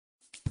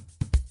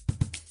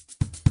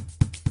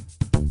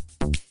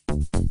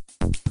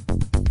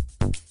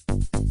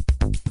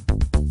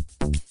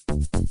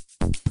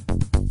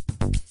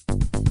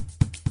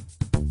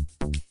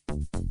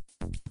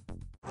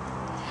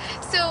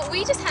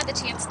the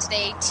chance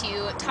today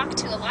to talk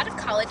to a lot of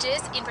colleges.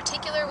 In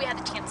particular, we had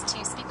the chance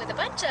to speak with a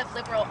bunch of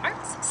liberal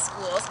arts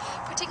schools,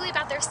 particularly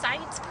about their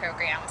science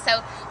program.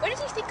 So what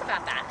did you think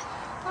about that?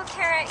 Well,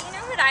 Kara, you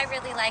know what I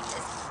really liked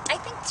is I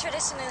think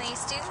traditionally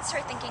students who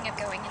are thinking of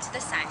going into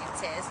the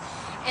sciences,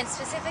 and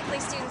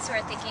specifically students who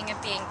are thinking of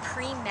being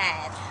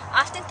pre-med,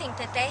 often think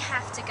that they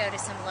have to go to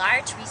some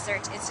large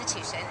research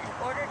institution in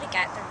order to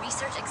get the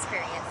research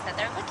experience that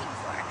they're looking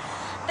for.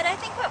 But I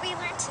think what we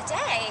learned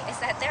today is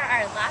that there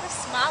are a lot of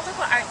small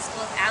liberal arts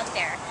schools out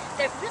there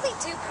that really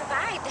do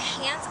provide the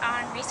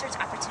hands-on research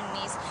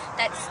opportunities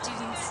that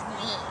students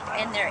need,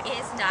 and there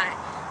is not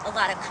a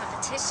lot of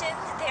competition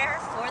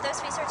there for those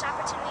research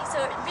opportunities,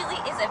 so it really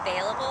is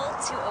available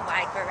to a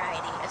wide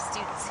variety of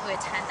students who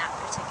attend that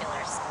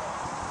particular school.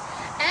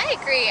 And I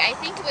agree. I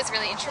think it was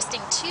really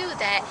interesting too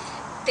that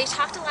they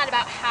talked a lot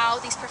about how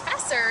these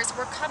professors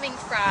were coming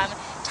from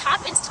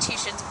top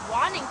institutions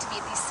wanting to be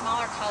at these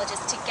smaller colleges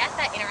to get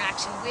that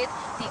interaction with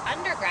the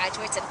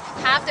undergraduates and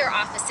have their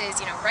offices,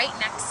 right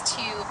next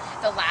to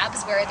the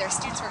labs where their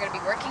students were going to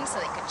be working so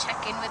they could check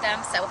in with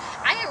them. So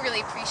I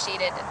really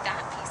appreciated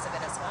that piece of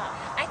it as well.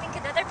 I think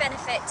another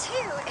benefit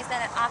too is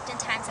that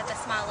oftentimes at the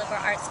small liberal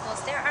arts schools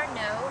there are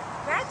no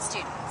grad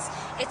students.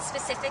 It's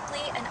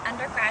specifically an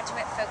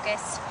undergraduate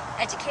focused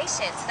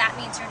education, so that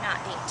means you're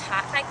not being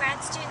taught by grad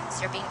students,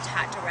 you're being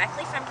taught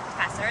directly from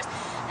professors,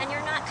 and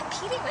you're not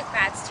competing with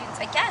grad students,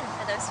 again,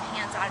 for those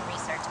hands-on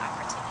research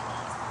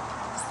opportunities.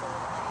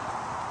 Absolutely.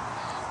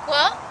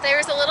 Well,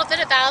 there's a little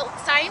bit about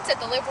science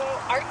at the liberal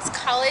arts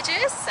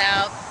colleges,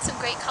 so some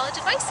great college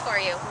advice for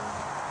you.